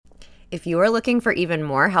If you are looking for even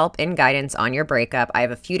more help and guidance on your breakup, I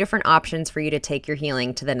have a few different options for you to take your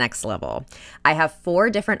healing to the next level. I have 4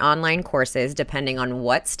 different online courses depending on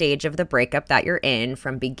what stage of the breakup that you're in,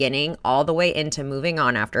 from beginning all the way into moving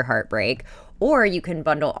on after heartbreak. Or you can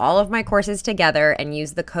bundle all of my courses together and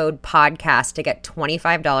use the code PODCAST to get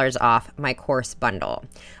 $25 off my course bundle.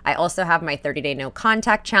 I also have my 30-day no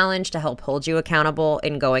contact challenge to help hold you accountable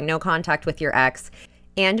in going no contact with your ex.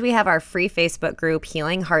 And we have our free Facebook group,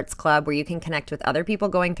 Healing Hearts Club, where you can connect with other people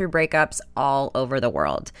going through breakups all over the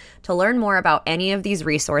world. To learn more about any of these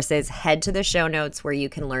resources, head to the show notes where you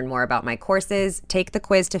can learn more about my courses, take the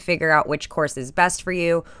quiz to figure out which course is best for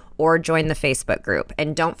you, or join the Facebook group.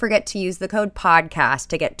 And don't forget to use the code PODCAST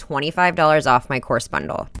to get $25 off my course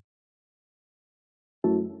bundle.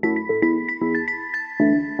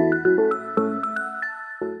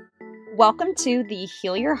 Welcome to the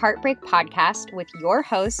Heal Your Heartbreak podcast with your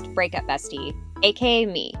host, Breakup Bestie, aka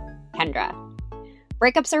me, Kendra.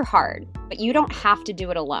 Breakups are hard, but you don't have to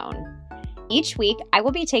do it alone. Each week, I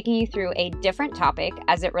will be taking you through a different topic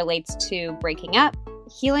as it relates to breaking up,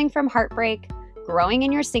 healing from heartbreak, growing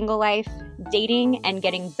in your single life, dating, and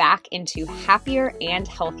getting back into happier and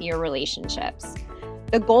healthier relationships.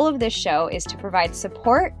 The goal of this show is to provide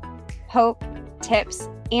support, hope, tips,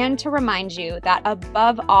 and to remind you that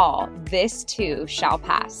above all, this too shall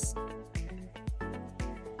pass.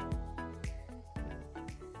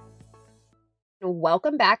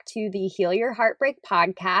 Welcome back to the Heal Your Heartbreak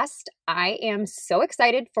podcast. I am so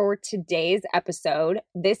excited for today's episode.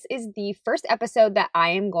 This is the first episode that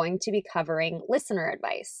I am going to be covering listener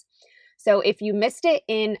advice. So if you missed it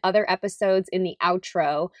in other episodes in the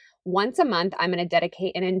outro, once a month, I'm going to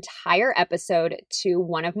dedicate an entire episode to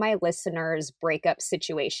one of my listeners' breakup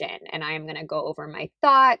situation. And I am going to go over my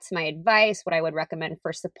thoughts, my advice, what I would recommend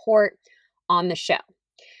for support on the show.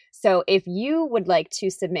 So if you would like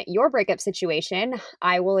to submit your breakup situation,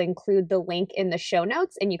 I will include the link in the show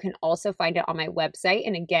notes, and you can also find it on my website.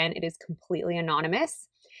 And again, it is completely anonymous.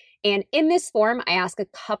 And in this form, I ask a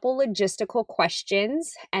couple logistical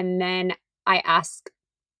questions, and then I ask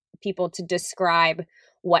people to describe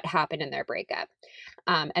what happened in their breakup.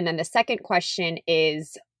 And then the second question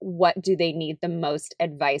is, what do they need the most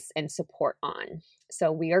advice and support on?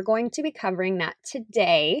 So we are going to be covering that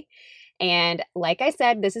today. And like I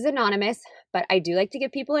said, this is anonymous, but I do like to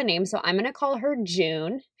give people a name. So I'm going to call her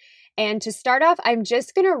June. And to start off, I'm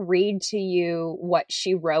just going to read to you what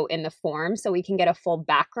she wrote in the form so we can get a full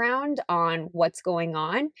background on what's going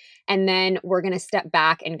on. And then we're going to step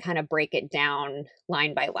back and kind of break it down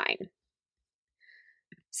line by line.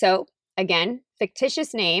 So again,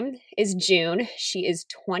 fictitious name is June. She is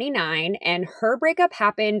 29, and her breakup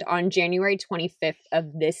happened on January 25th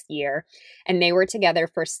of this year, and they were together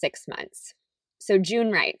for 6 months. So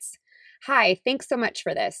June writes, "Hi, thanks so much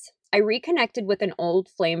for this. I reconnected with an old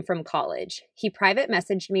flame from college. He private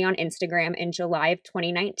messaged me on Instagram in July of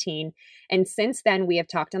 2019, and since then we have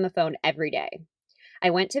talked on the phone every day.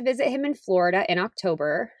 I went to visit him in Florida in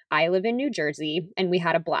October. I live in New Jersey, and we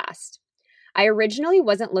had a blast. I originally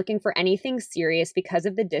wasn't looking for anything serious because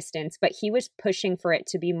of the distance, but he was pushing for it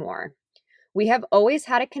to be more. We have always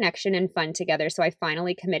had a connection and fun together, so I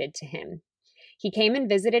finally committed to him. He came and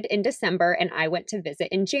visited in December, and I went to visit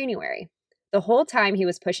in January. The whole time he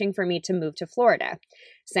was pushing for me to move to Florida,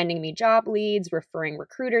 sending me job leads, referring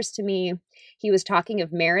recruiters to me. He was talking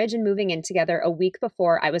of marriage and moving in together a week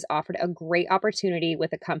before I was offered a great opportunity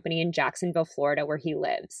with a company in Jacksonville, Florida, where he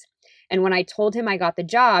lives. And when I told him I got the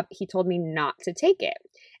job, he told me not to take it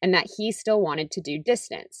and that he still wanted to do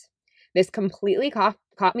distance. This completely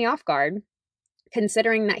caught me off guard,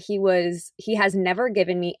 considering that he has never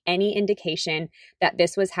given me any indication that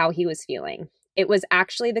this was how he was feeling. It was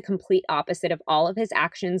actually the complete opposite of all of his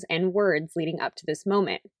actions and words leading up to this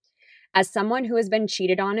moment. As someone who has been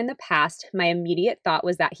cheated on in the past, my immediate thought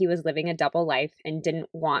was that he was living a double life and didn't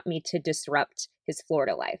want me to disrupt his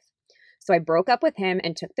Florida life. So I broke up with him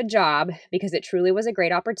and took the job because it truly was a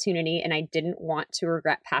great opportunity and I didn't want to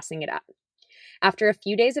regret passing it up. After a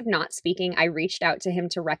few days of not speaking, I reached out to him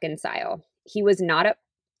to reconcile. He was not up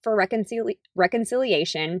for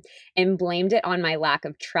reconciliation and blamed it on my lack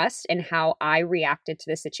of trust and how I reacted to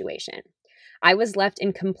the situation. I was left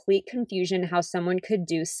in complete confusion how someone could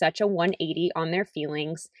do such a 180 on their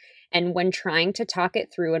feelings, and when trying to talk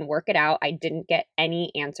it through and work it out, I didn't get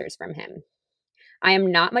any answers from him. I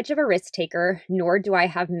am not much of a risk taker, nor do I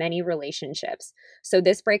have many relationships, so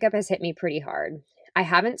this breakup has hit me pretty hard. I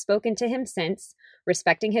haven't spoken to him since,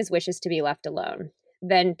 respecting his wishes to be left alone.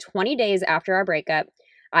 Then 20 days after our breakup,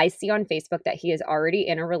 I see on Facebook that he is already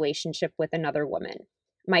in a relationship with another woman.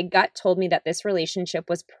 My gut told me that this relationship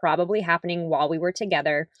was probably happening while we were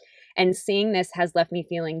together, And seeing this has left me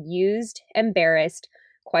feeling used, embarrassed,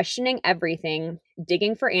 questioning everything,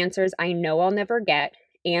 digging for answers I know I'll never get,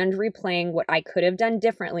 and replaying what I could have done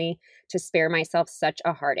differently to spare myself such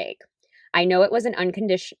a heartache. I know it was an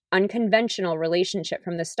unconventional relationship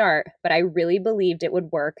from the start, but I really believed it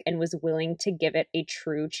would work and was willing to give it a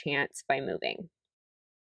true chance by moving.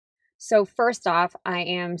 So, first off, I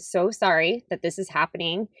am so sorry that this is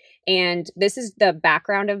happening. And this is the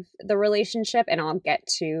background of the relationship, and I'll get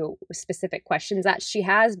to specific questions that she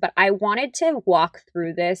has. But I wanted to walk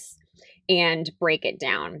through this and break it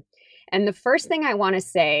down. And the first thing I want to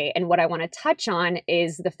say, and what I want to touch on,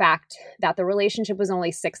 is the fact that the relationship was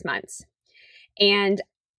only 6 months. And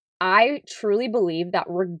I truly believe that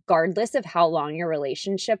regardless of how long your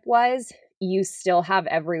relationship was, you still have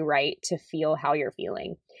every right to feel how you're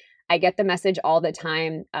feeling. I get the message all the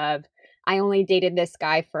time of, I only dated this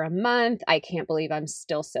guy for a month. I can't believe I'm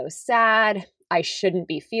still so sad. I shouldn't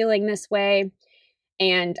be feeling this way.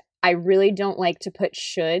 And I really don't like to put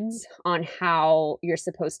shoulds on how you're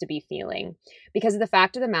supposed to be feeling, because the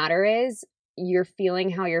fact of the matter is, you're feeling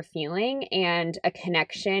how you're feeling, and a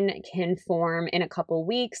connection can form in a couple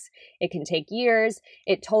weeks. It can take years.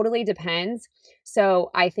 It totally depends.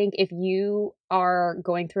 So I think if you are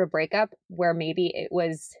going through a breakup where maybe it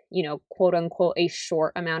was, quote unquote, a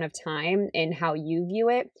short amount of time in how you view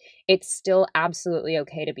it, it's still absolutely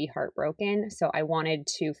okay to be heartbroken. So I wanted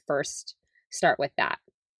to first start with that.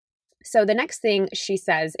 So the next thing she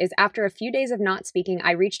says is, after a few days of not speaking,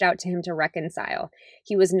 I reached out to him to reconcile.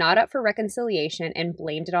 He was not up for reconciliation and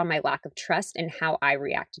blamed it on my lack of trust and how I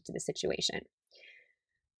reacted to the situation.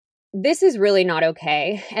 This is really not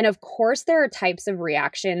okay. And of course, there are types of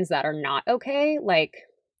reactions that are not okay. Like,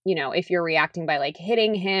 if you're reacting by like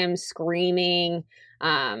hitting him, screaming,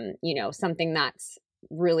 something that's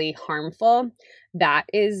really harmful, that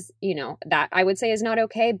is, that I would say is not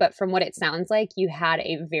okay. But from what it sounds like, you had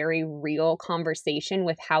a very real conversation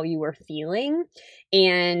with how you were feeling,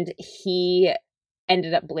 and he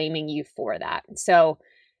ended up blaming you for that. So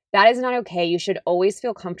that is not okay. You should always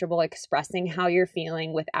feel comfortable expressing how you're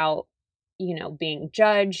feeling without, being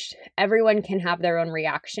judged. Everyone can have their own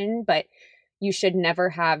reaction, but you should never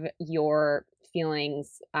have your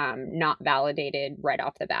feelings not validated right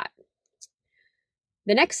off the bat.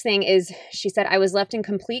 The next thing is, she said, I was left in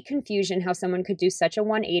complete confusion how someone could do such a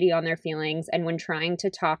 180 on their feelings. And when trying to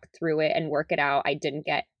talk through it and work it out, I didn't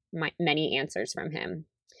get many answers from him.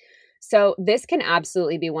 So this can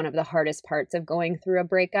absolutely be one of the hardest parts of going through a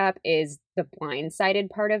breakup, is the blindsided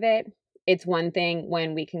part of it. It's one thing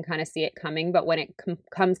when we can kind of see it coming, but when it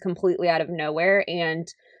comes completely out of nowhere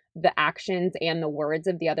and the actions and the words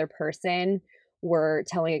of the other person were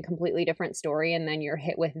telling a completely different story, and then you're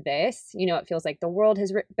hit with this, it feels like the world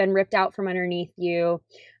has been ripped out from underneath you.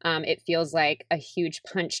 It feels like a huge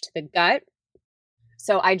punch to the gut.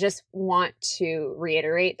 So I just want to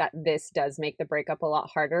reiterate that this does make the breakup a lot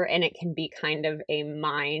harder, and it can be kind of a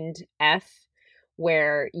mind F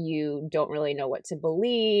where you don't really know what to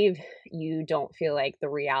believe. You don't feel like the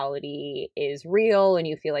reality is real, and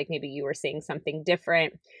you feel like maybe you were seeing something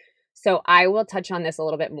different. So I will touch on this a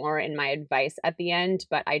little bit more in my advice at the end,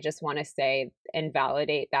 but I just want to say and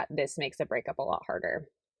validate that this makes a breakup a lot harder.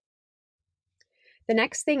 The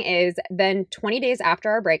next thing is, then 20 days after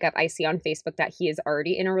our breakup, I see on Facebook that he is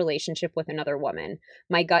already in a relationship with another woman.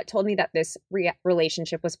 My gut told me that this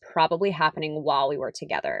relationship was probably happening while we were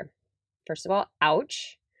together. First of all,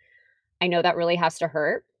 ouch. I know that really has to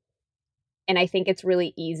hurt. And I think it's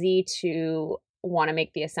really easy to want to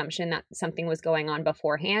make the assumption that something was going on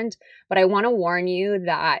beforehand. But I want to warn you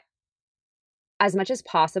that as much as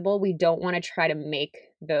possible, we don't want to try to make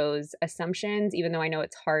those assumptions, even though I know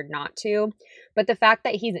it's hard not to. But the fact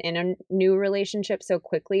that he's in a new relationship so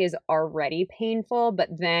quickly is already painful. But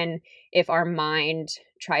then if our mind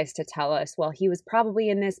tries to tell us, well, he was probably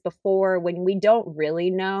in this before, when we don't really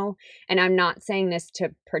know. And I'm not saying this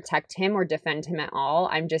to protect him or defend him at all.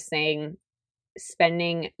 I'm just saying,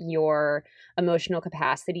 spending your emotional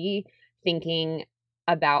capacity thinking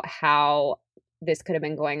about how this could have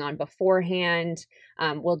been going on beforehand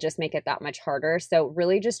will just make it that much harder. So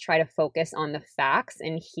really just try to focus on the facts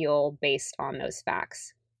and heal based on those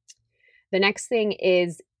facts. The next thing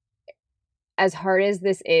is, as hard as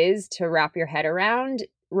this is to wrap your head around,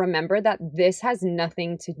 remember that this has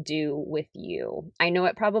nothing to do with you. I know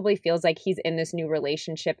it probably feels like he's in this new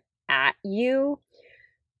relationship at you,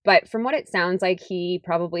 but from what it sounds like, he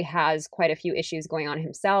probably has quite a few issues going on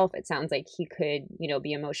himself. It sounds like he could,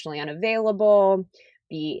 be emotionally unavailable,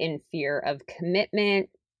 be in fear of commitment,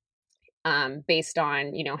 based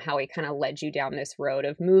on, how he kind of led you down this road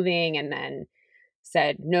of moving and then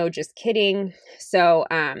said, no, just kidding. So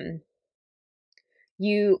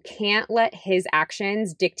You can't let his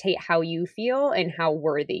actions dictate how you feel and how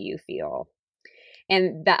worthy you feel.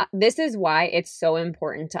 And this is why it's so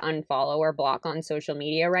important to unfollow or block on social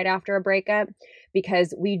media right after a breakup,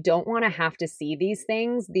 because we don't want to have to see these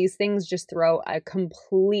things. These things just throw a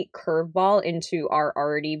complete curveball into our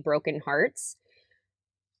already broken hearts.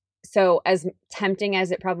 So as tempting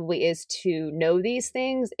as it probably is to know these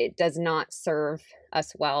things, it does not serve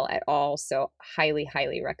us well at all. So highly,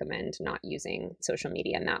 highly recommend not using social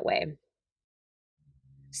media in that way.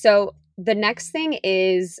 So the next thing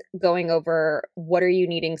is going over what are you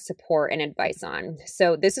needing support and advice on.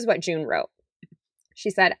 So this is what June wrote.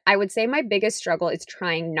 She said, I would say my biggest struggle is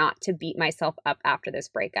trying not to beat myself up after this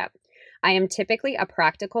breakup. I am typically a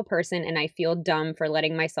practical person and I feel dumb for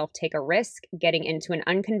letting myself take a risk, getting into an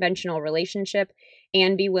unconventional relationship,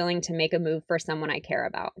 and be willing to make a move for someone I care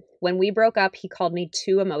about. When we broke up, he called me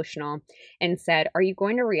too emotional and said, are you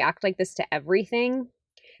going to react like this to everything?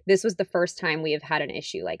 This was the first time we have had an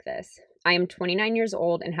issue like this. I am 29 years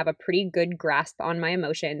old and have a pretty good grasp on my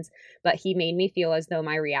emotions, but he made me feel as though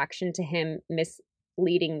my reaction to him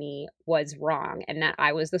misleading me was wrong and that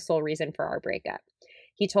I was the sole reason for our breakup.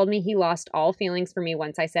 He told me he lost all feelings for me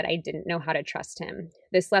once I said I didn't know how to trust him.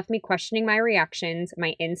 This left me questioning my reactions, my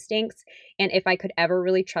instincts, and if I could ever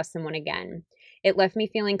really trust someone again. It left me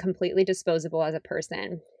feeling completely disposable as a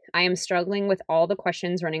person. I am struggling with all the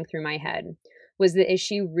questions running through my head. Was the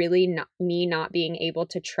issue really me not being able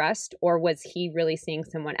to trust, or was he really seeing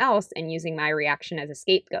someone else and using my reaction as a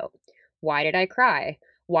scapegoat? Why did I cry?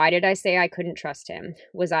 Why did I say I couldn't trust him?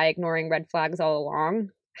 Was I ignoring red flags all along?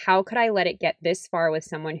 How could I let it get this far with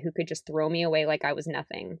someone who could just throw me away like I was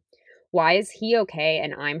nothing? Why is he okay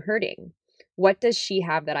and I'm hurting? What does she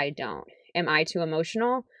have that I don't? Am I too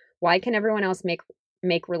emotional? Why can everyone else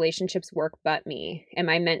make relationships work but me? Am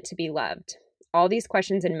I meant to be loved? All these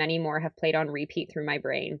questions and many more have played on repeat through my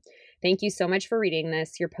brain. Thank you so much for reading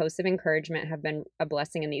this. Your posts of encouragement have been a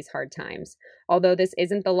blessing in these hard times. Although this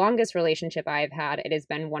isn't the longest relationship I have had, it has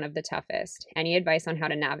been one of the toughest. Any advice on how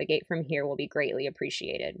to navigate from here will be greatly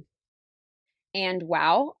appreciated. And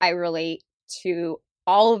wow, I relate to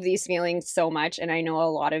all of these feelings so much. And I know a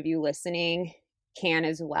lot of you listening can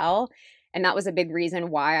as well. And that was a big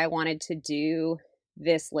reason why I wanted to do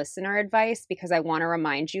this listener advice, because I want to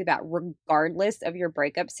remind you that regardless of your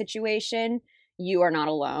breakup situation, you are not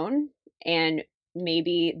alone. And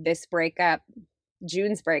maybe this breakup,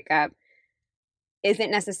 June's breakup, isn't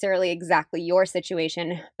necessarily exactly your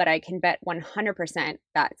situation, but I can bet 100%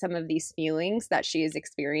 that some of these feelings that she is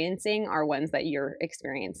experiencing are ones that you're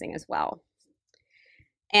experiencing as well.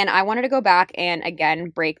 And I wanted to go back and again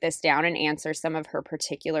break this down and answer some of her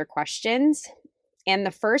particular questions. And the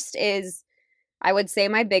first is, I would say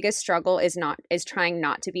my biggest struggle is trying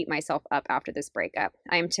not to beat myself up after this breakup.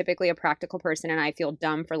 I am typically a practical person and I feel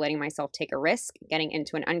dumb for letting myself take a risk, getting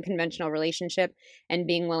into an unconventional relationship, and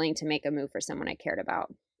being willing to make a move for someone I cared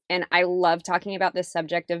about. And I love talking about this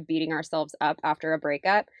subject of beating ourselves up after a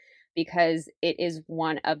breakup, because it is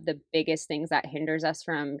one of the biggest things that hinders us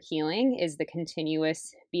from healing, is the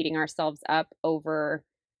continuous beating ourselves up over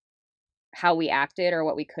how we acted or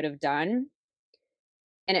what we could have done.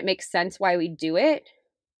 And it makes sense why we do it.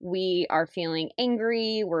 We are feeling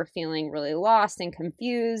angry, we're feeling really lost and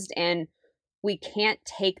confused, and we can't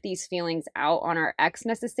take these feelings out on our ex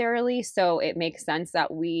necessarily. So it makes sense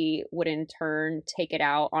that we would in turn take it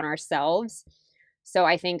out on ourselves. So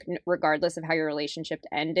I think regardless of how your relationship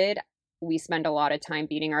ended, we spend a lot of time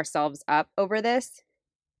beating ourselves up over this.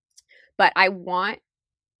 But I want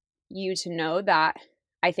you to know that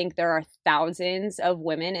I think there are thousands of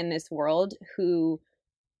women in this world who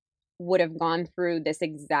would have gone through this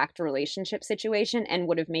exact relationship situation and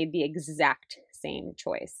would have made the exact same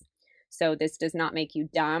choice. So this does not make you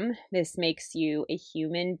dumb. This makes you a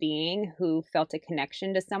human being who felt a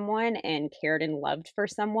connection to someone and cared and loved for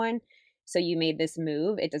someone. So you made this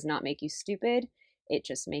move. It does not make you stupid. It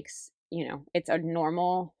just makes, it's a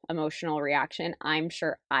normal emotional reaction. I'm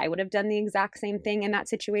sure I would have done the exact same thing in that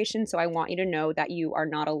situation. So I want you to know that you are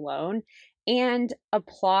not alone, and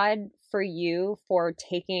applaud for you for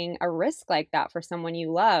taking a risk like that for someone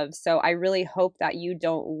you love. So I really hope that you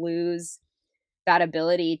don't lose that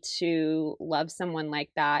ability to love someone like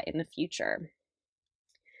that in the future.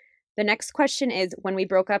 The next question is, when we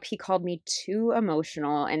broke up, he called me too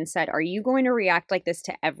emotional and said, are you going to react like this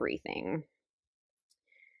to everything?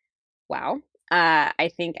 Wow. I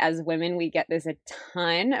think as women, we get this a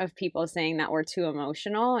ton of people saying that we're too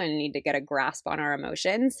emotional and need to get a grasp on our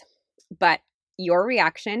emotions. But your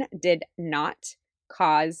reaction did not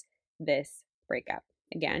cause this breakup.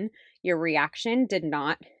 Again, Your reaction did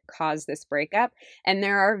not cause this breakup. And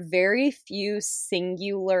there are very few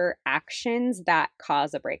singular actions that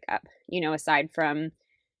cause a breakup, aside from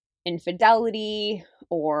infidelity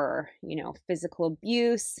or, physical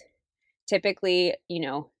abuse. Typically,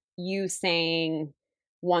 you saying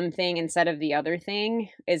one thing instead of the other thing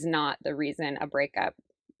is not the reason a breakup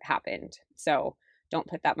happened. So don't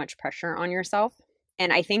put that much pressure on yourself.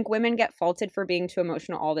 And I think women get faulted for being too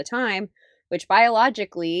emotional all the time, which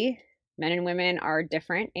biologically, men and women are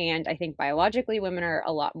different. And I think biologically, women are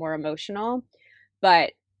a lot more emotional,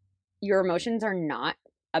 but your emotions are not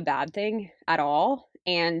a bad thing at all.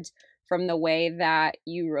 And from the way that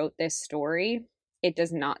you wrote this story, it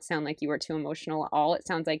does not sound like you were too emotional at all. It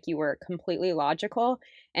sounds like you were completely logical.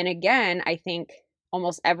 And again, I think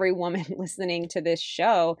almost every woman listening to this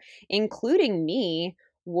show, including me,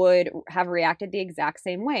 would have reacted the exact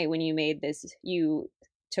same way when you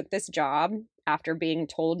took this job after being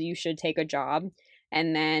told you should take a job,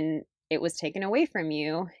 and then it was taken away from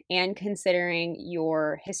you. And considering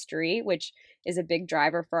your history, which is a big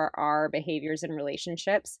driver for our behaviors and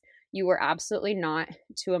relationships, you were absolutely not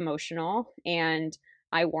too emotional. And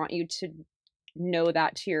I want you to know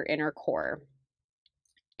that to your inner core.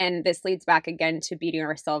 And this leads back again to beating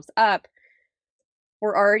ourselves up.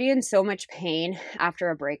 We're already in so much pain after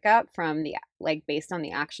a breakup from based on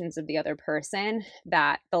the actions of the other person,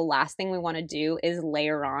 that the last thing we want to do is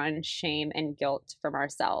layer on shame and guilt from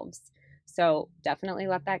ourselves. So definitely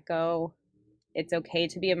let that go. It's okay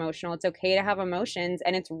to be emotional. It's okay to have emotions,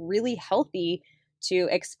 and it's really healthy to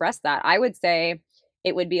express that. I would say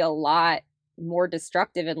it would be a lot more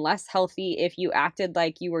destructive and less healthy if you acted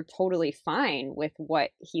like you were totally fine with what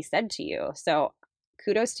he said to you. So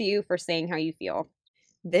kudos to you for saying how you feel.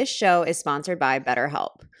 This show is sponsored by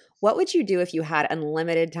BetterHelp. What would you do if you had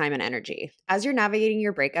unlimited time and energy? As you're navigating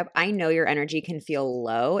your breakup, I know your energy can feel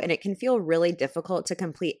low, and it can feel really difficult to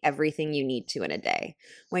complete everything you need to in a day.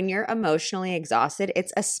 When you're emotionally exhausted,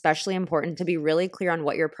 it's especially important to be really clear on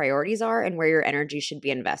what your priorities are and where your energy should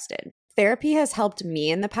be invested. Therapy has helped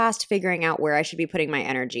me in the past figuring out where I should be putting my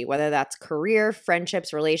energy, whether that's career,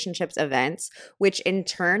 friendships, relationships, events, which in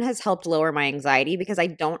turn has helped lower my anxiety because I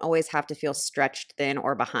don't always have to feel stretched thin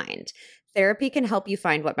or behind. Therapy can help you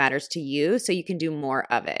find what matters to you so you can do more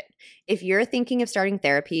of it. If you're thinking of starting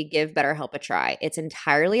therapy, give BetterHelp a try. It's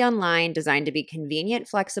entirely online, designed to be convenient,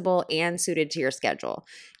 flexible, and suited to your schedule.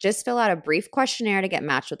 Just fill out a brief questionnaire to get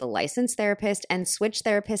matched with a licensed therapist and switch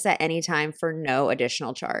therapists at any time for no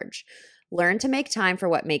additional charge. Learn to make time for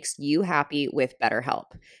what makes you happy with BetterHelp.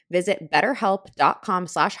 Visit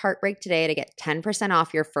betterhelp.com/heartbreak today to get 10%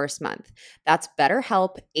 off your first month. That's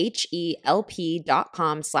BetterHelp,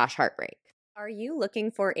 HELP.com/heartbreak. Are you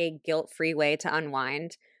looking for a guilt-free way to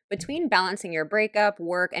unwind? Between balancing your breakup,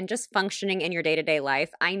 work, and just functioning in your day-to-day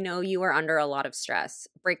life, I know you are under a lot of stress.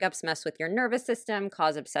 Breakups mess with your nervous system,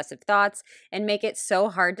 cause obsessive thoughts, and make it so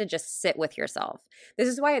hard to just sit with yourself. This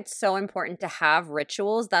is why it's so important to have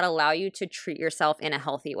rituals that allow you to treat yourself in a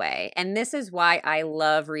healthy way. And this is why I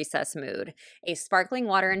love Recess Mood, a sparkling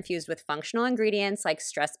water infused with functional ingredients like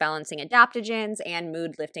stress-balancing adaptogens and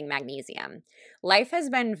mood-lifting magnesium. Life has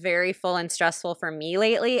been very full and stressful for me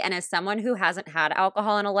lately, and as someone who hasn't had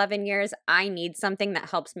alcohol in 11 years, I need something that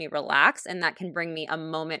helps me relax and that can bring me a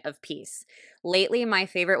moment of peace. Lately, my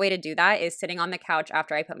favorite way to do that is sitting on the couch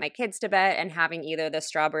after I put my kids to bed and having either the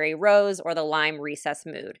strawberry rose or the lime Recess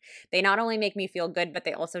Mood. They not only make me feel good, but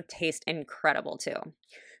they also taste incredible too.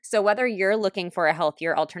 So whether you're looking for a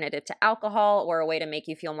healthier alternative to alcohol or a way to make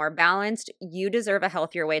you feel more balanced, you deserve a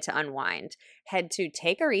healthier way to unwind. Head to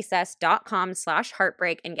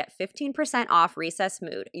takearecess.com/heartbreak and get 15% off Recess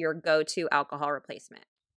Mood, your go-to alcohol replacement.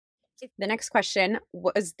 The next question,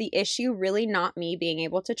 was the issue really not me being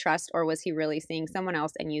able to trust, or was he really seeing someone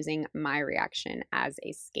else and using my reaction as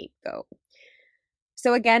a scapegoat?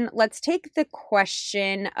 So again, let's take the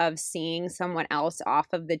question of seeing someone else off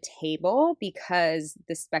of the table, because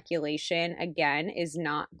the speculation, again, is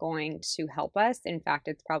not going to help us. In fact,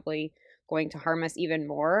 it's probably going to harm us even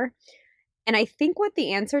more. And I think what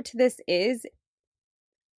the answer to this is,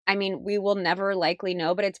 we will never likely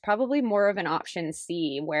know, but it's probably more of an option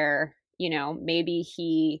C where, maybe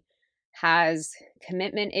he has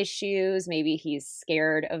commitment issues. Maybe he's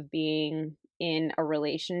scared of being in a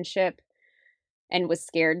relationship and was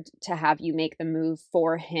scared to have you make the move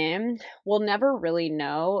for him. We'll never really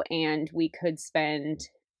know, and we could spend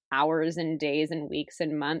hours and days and weeks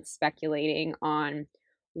and months speculating on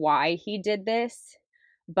why he did this.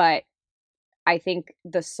 But I think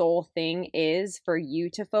the sole thing is for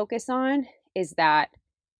you to focus on is that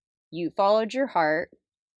you followed your heart,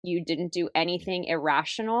 you didn't do anything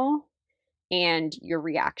irrational, And your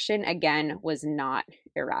reaction, again, was not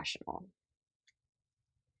irrational.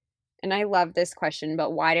 And I love this question,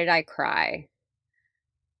 but why did I cry?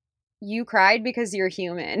 You cried because you're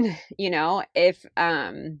human. If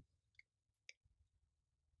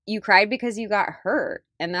you cried because you got hurt,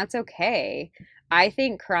 and that's okay. I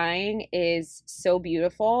think crying is so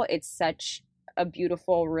beautiful. It's such a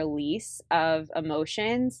beautiful release of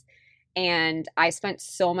emotions. And I spent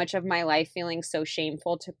so much of my life feeling so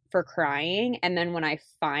shameful for crying. And then when I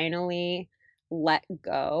finally let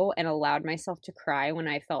go and allowed myself to cry when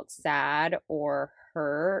I felt sad or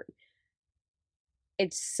hurt,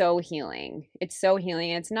 it's so healing. It's so healing.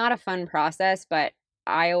 It's not a fun process, but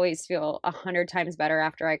I always feel 100 times better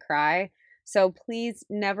after I cry. So please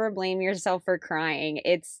never blame yourself for crying.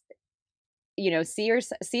 It's, see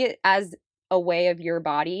it as a way of your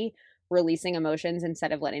body releasing emotions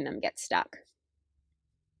instead of letting them get stuck.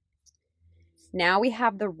 Now we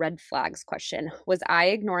have the red flags question. Was I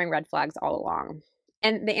ignoring red flags all along?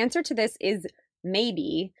 And the answer to this is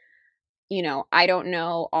maybe. I don't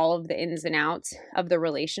know all of the ins and outs of the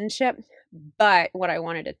relationship, but what I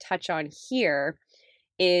wanted to touch on here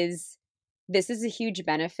is this is a huge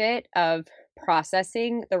benefit of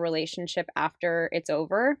processing the relationship after it's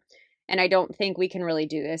over. And I don't think we can really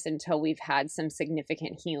do this until we've had some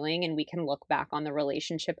significant healing and we can look back on the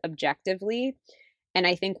relationship objectively. And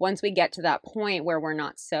I think once we get to that point where we're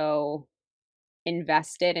not so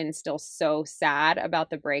invested and still so sad about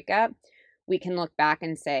the breakup, we can look back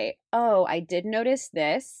and say, oh, I did notice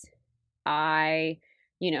this. I,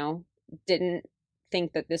 didn't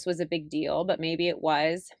think that this was a big deal, but maybe it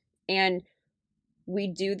was. And we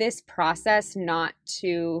do this process not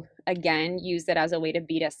to, again, use it as a way to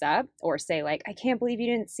beat us up or say, like, I can't believe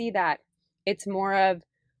you didn't see that. It's more of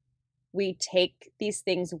we take these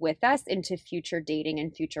things with us into future dating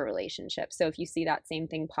and future relationships. So if you see that same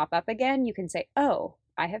thing pop up again, you can say, oh,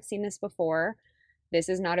 I have seen this before. This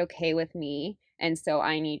is not okay with me. And so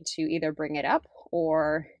I need to either bring it up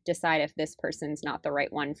or decide if this person's not the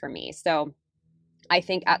right one for me. So I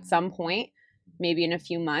think at some point, maybe in a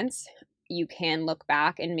few months, you can look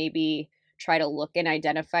back and maybe try to look and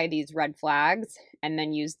identify these red flags and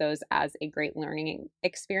then use those as a great learning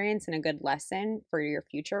experience and a good lesson for your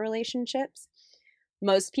future relationships.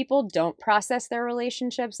 Most people don't process their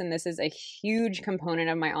relationships, and this is a huge component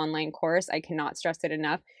of my online course. I cannot stress it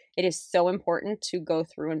enough. It is so important to go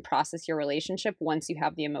through and process your relationship once you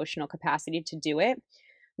have the emotional capacity to do it.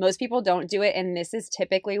 Most people don't do it, and this is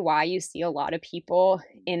typically why you see a lot of people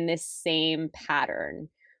in this same pattern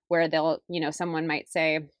where they'll, someone might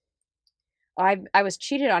say, oh, I was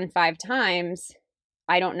cheated on 5 times.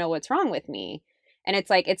 I don't know what's wrong with me. And it's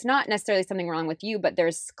like, it's not necessarily something wrong with you, but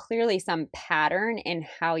there's clearly some pattern in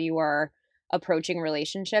how you are approaching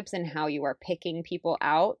relationships and how you are picking people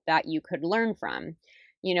out that you could learn from.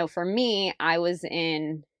 For me, I was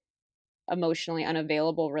in emotionally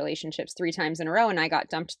unavailable relationships 3 times in a row, and I got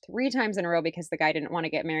dumped 3 times in a row because the guy didn't want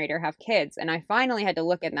to get married or have kids. And I finally had to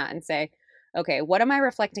look at that and say, okay, what am I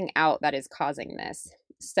reflecting out that is causing this?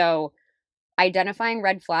 So identifying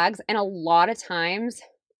red flags, and a lot of times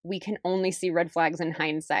we can only see red flags in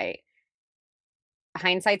hindsight.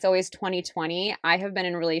 Hindsight's always 2020. I have been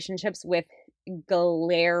in relationships with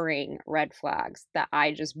glaring red flags that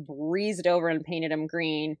I just breezed over and painted them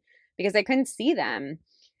green because I couldn't see them.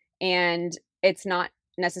 And it's not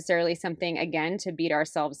necessarily something, again, to beat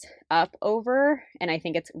ourselves up over. And I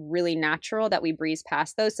think it's really natural that we breeze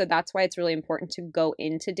past those. So that's why it's really important to go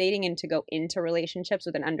into dating and to go into relationships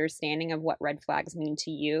with an understanding of what red flags mean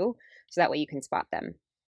to you. So that way you can spot them.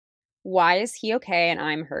 Why is he okay and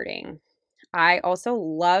I'm hurting? I also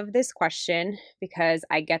love this question because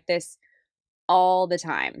I get this all the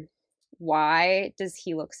time. Why does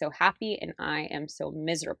he look so happy and I am so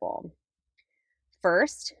miserable?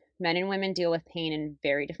 First, men and women deal with pain in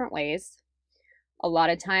very different ways. A lot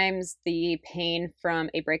of times the pain from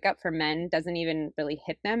a breakup for men doesn't even really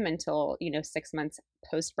hit them until, 6 months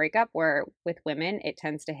post breakup, where with women, it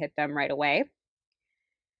tends to hit them right away.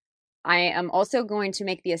 I am also going to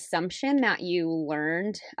make the assumption that you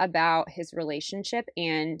learned about his relationship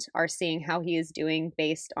and are seeing how he is doing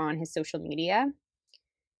based on his social media.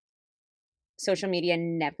 Social media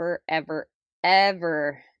never, ever,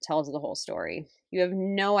 ever tells the whole story. You have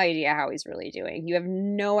no idea how he's really doing. You have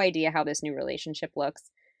no idea how this new relationship looks.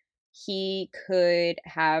 He could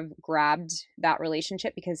have grabbed that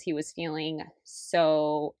relationship because he was feeling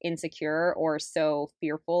so insecure or so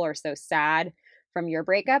fearful or so sad from your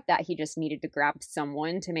breakup that he just needed to grab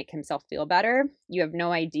someone to make himself feel better. You have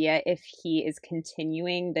no idea if he is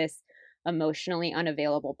continuing this emotionally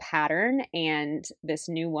unavailable pattern and this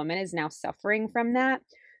new woman is now suffering from that.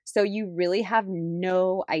 So you really have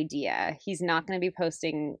no idea. He's not going to be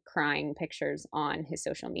posting crying pictures on his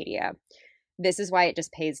social media. This is why it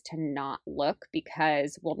just pays to not look,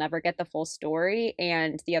 because we'll never get the full story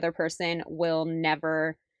and the other person will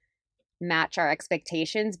never match our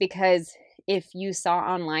expectations. Because if you saw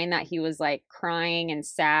online that he was like crying and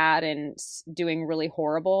sad and doing really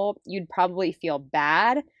horrible, you'd probably feel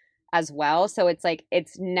bad as well. So it's like,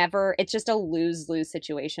 it's just a lose-lose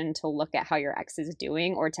situation to look at how your ex is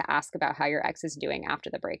doing or to ask about how your ex is doing after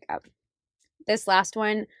the breakup. This last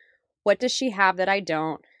one, what does she have that I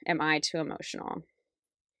don't? Am I too emotional?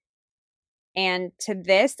 And to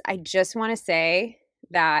this, I just want to say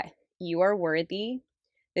that you are worthy.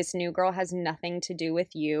 This new girl has nothing to do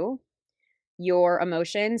with you. Your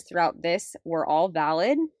emotions throughout this were all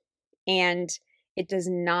valid, and it does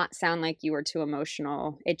not sound like you were too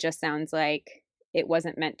emotional. It just sounds like it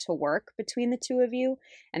wasn't meant to work between the two of you,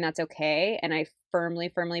 and that's okay. And I firmly,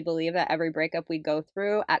 firmly believe that every breakup we go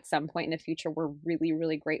through at some point in the future, we're really,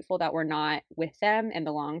 really grateful that we're not with them in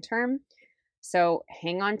the long term. So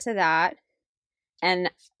hang on to that.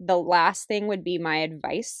 And the last thing would be my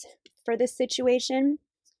advice for this situation.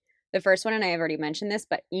 The first one, and I have already mentioned this,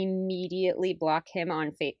 but immediately block him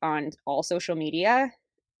on all social media.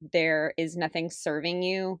 There is nothing serving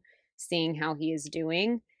you seeing how he is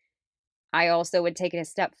doing. I also would take it a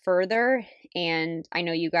step further, and I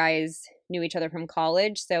know you guys knew each other from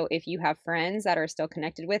college, so if you have friends that are still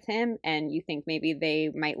connected with him and you think maybe they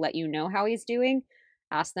might let you know how he's doing,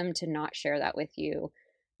 ask them to not share that with you.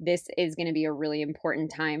 This is going to be a really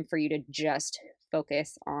important time for you to just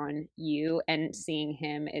focus on you, and seeing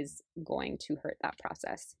him is going to hurt that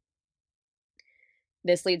process.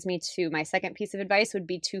 This leads me to my second piece of advice would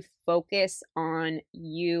be to focus on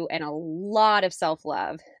you and a lot of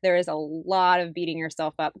self-love. There is a lot of beating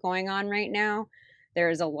yourself up going on right now. There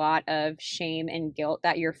is a lot of shame and guilt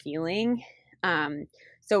that you're feeling.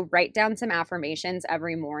 So write down some affirmations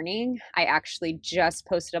every morning. I actually just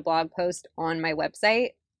posted a blog post on my website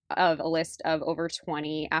of a list of over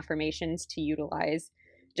 20 affirmations to utilize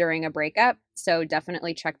during a breakup. So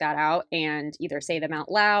definitely check that out and either say them out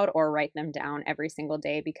loud or write them down every single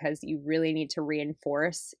day, because you really need to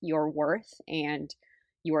reinforce your worth and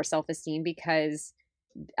your self-esteem, because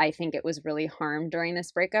I think it was really harmed during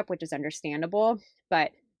this breakup, which is understandable,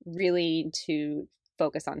 but really need to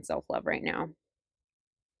focus on self-love right now.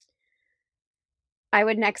 I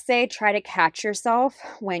would next say try to catch yourself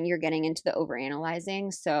when you're getting into the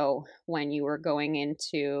overanalyzing. So when you were going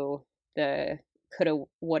into the coulda,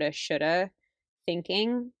 woulda, shoulda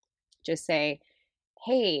thinking, just say,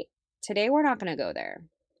 hey, today we're not going to go there.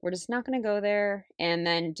 We're just not going to go there. And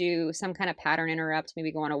then do some kind of pattern interrupt,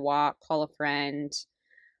 maybe go on a walk, call a friend,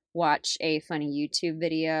 watch a funny YouTube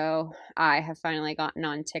video. I have finally gotten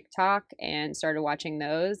on TikTok and started watching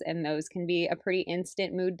those, and those can be a pretty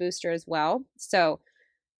instant mood booster as well. So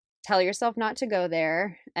tell yourself not to go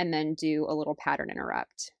there, and then do a little pattern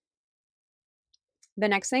interrupt. The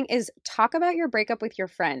next thing is talk about your breakup with your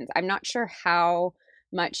friends. I'm not sure how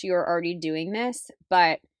much you're already doing this,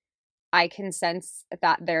 but I can sense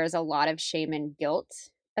that there's a lot of shame and guilt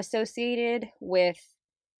associated with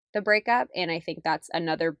the breakup. And I think that's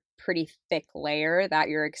another pretty thick layer that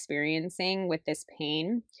you're experiencing with this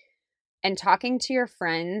pain. And talking to your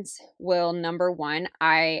friends will, number one,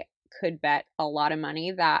 I could bet a lot of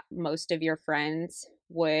money that most of your friends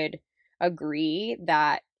would agree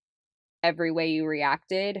that every way you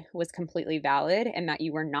reacted was completely valid and that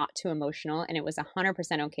you were not too emotional, and it was 100%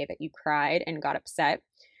 okay that you cried and got upset.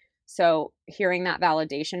 So hearing that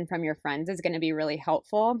validation from your friends is going to be really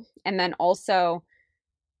helpful. And then also,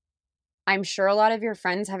 I'm sure a lot of your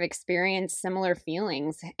friends have experienced similar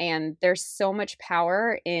feelings, and there's so much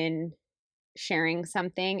power in sharing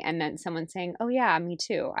something and then someone saying, "Oh yeah, me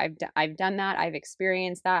too. I've done that. I've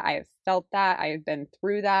experienced that. I've felt that. I've been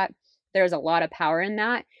through that." There's a lot of power in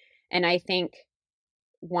that. And I think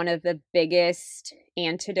one of the biggest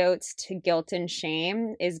antidotes to guilt and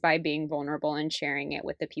shame is by being vulnerable and sharing it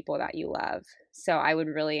with the people that you love. So I would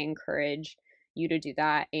really encourage you to do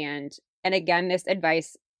that. And again, this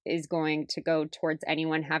advice is going to go towards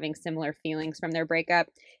anyone having similar feelings from their breakup.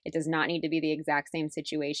 It does not need to be the exact same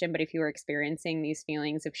situation, but if you are experiencing these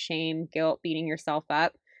feelings of shame, guilt, beating yourself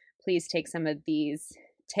up, please take some of these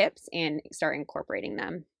tips and start incorporating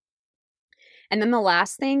them. And then the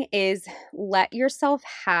last thing is let yourself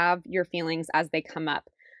have your feelings as they come up.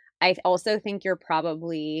 I also think you're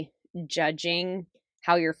probably judging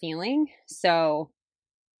how you're feeling. So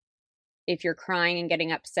if you're crying and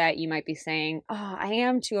getting upset, you might be saying, "Oh, I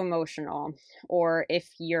am too emotional." Or if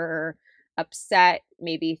you're upset,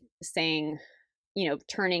 maybe saying,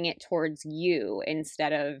 turning it towards you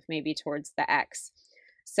instead of maybe towards the ex.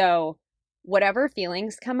 So whatever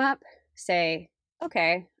feelings come up, say,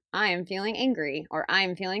 okay, I am feeling angry or I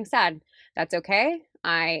am feeling sad. That's okay.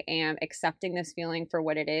 I am accepting this feeling for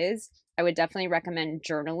what it is. I would definitely recommend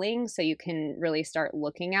journaling so you can really start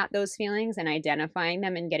looking at those feelings and identifying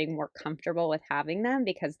them and getting more comfortable with having them,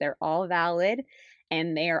 because they're all valid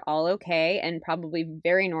and they are all okay and probably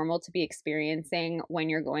very normal to be experiencing when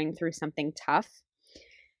you're going through something tough.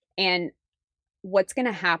 And what's going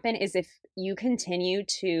to happen is if you continue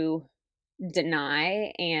to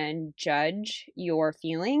deny and judge your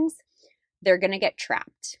feelings, they're going to get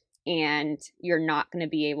trapped and you're not going to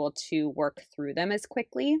be able to work through them as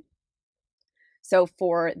quickly. So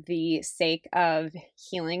for the sake of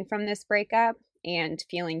healing from this breakup and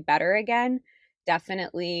feeling better again,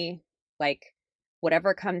 definitely, like,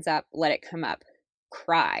 whatever comes up, let it come up.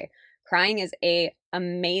 Cry. Crying is an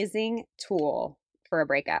amazing tool for a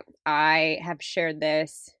breakup. I have shared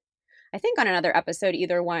this, I think, on another episode,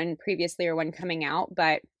 either one previously or one coming out,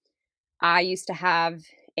 but I used to have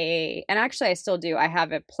and actually I still do, I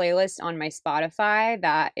have a playlist on my Spotify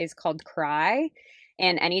that is called Cry.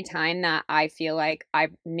 And anytime that I feel like I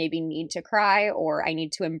maybe need to cry or I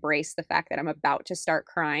need to embrace the fact that I'm about to start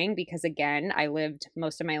crying, because again, I lived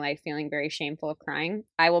most of my life feeling very shameful of crying,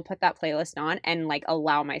 I will put that playlist on and like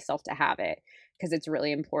allow myself to have it, because it's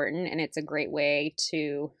really important and it's a great way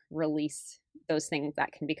to release those things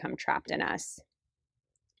that can become trapped in us.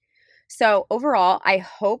 So overall, I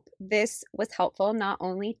hope this was helpful not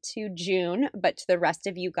only to June, but to the rest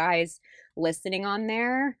of you guys listening on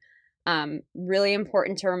there. Really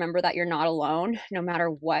important to remember that you're not alone, no matter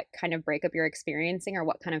what kind of breakup you're experiencing or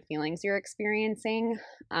what kind of feelings you're experiencing.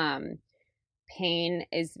 Pain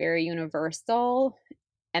is very universal,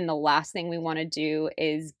 and the last thing we want to do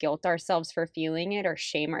is guilt ourselves for feeling it or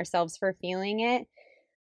shame ourselves for feeling it.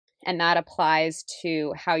 And that applies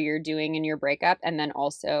to how you're doing in your breakup and then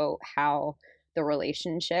also how the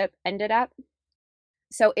relationship ended up.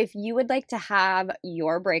 So if you would like to have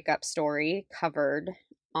your breakup story covered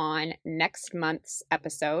on next month's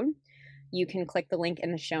episode, you can click the link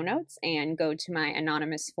in the show notes and go to my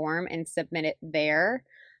anonymous form and submit it there.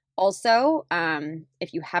 Also,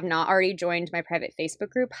 if you have not already joined my private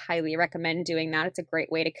Facebook group, highly recommend doing that. It's a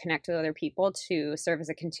great way to connect with other people, to serve as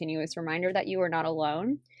a continuous reminder that you are not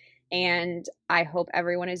alone. And I hope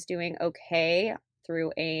everyone is doing okay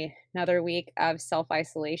through another week of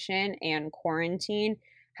self-isolation and quarantine.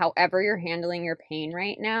 However you're handling your pain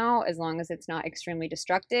right now, as long as it's not extremely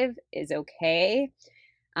destructive, is okay.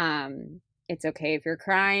 It's okay if you're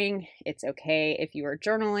crying. It's okay if you are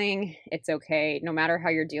journaling. It's okay no matter how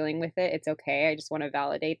you're dealing with it. It's okay. I just want to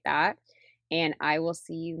validate that. And I will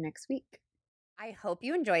see you next week. I hope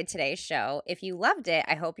you enjoyed today's show. If you loved it,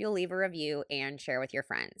 I hope you'll leave a review and share with your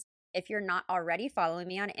friends. If you're not already following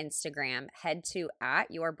me on Instagram, head to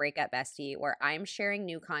 @YourBreakupBestie, where I'm sharing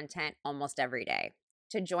new content almost every day.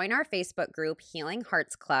 To join our Facebook group, Healing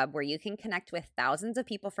Hearts Club, where you can connect with thousands of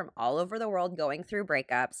people from all over the world going through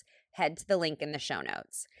breakups, head to the link in the show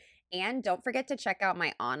notes. And don't forget to check out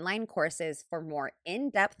my online courses for more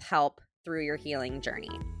in-depth help through your healing journey.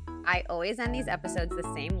 I always end these episodes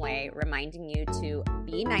the same way, reminding you to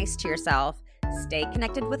be nice to yourself, stay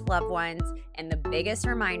connected with loved ones, and the biggest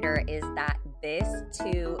reminder is that this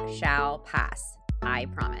too shall pass. I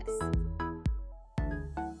promise.